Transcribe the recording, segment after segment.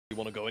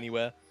want to go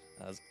anywhere.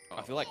 As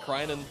I feel like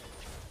Kryan and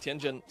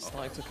Tianjin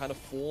starting to kind of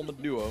form a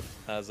duo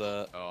as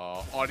a...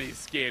 on his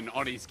skin.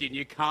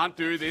 You can't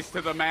do this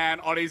to the man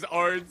on his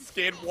own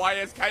skin,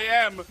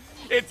 YSKM.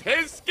 It's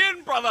his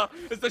skin, brother.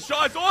 It's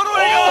TheShy's ordering.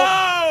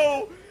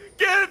 Oh!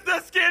 Give the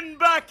skin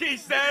back, he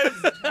says.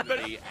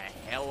 A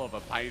hell of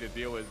a pain to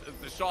deal with.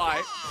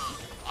 TheShy,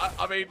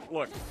 I mean,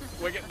 look,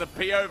 we're getting the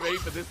POV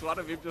for this one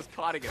of him just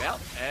kiting it out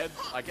and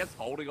I guess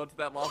holding on to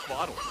that last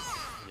vital.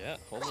 Yeah,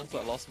 holding on to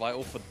that last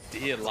vital for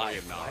dear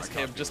life.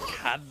 YSKM just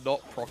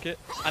cannot proc it.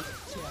 And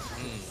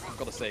I've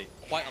got to say,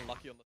 quite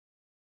unlucky on the...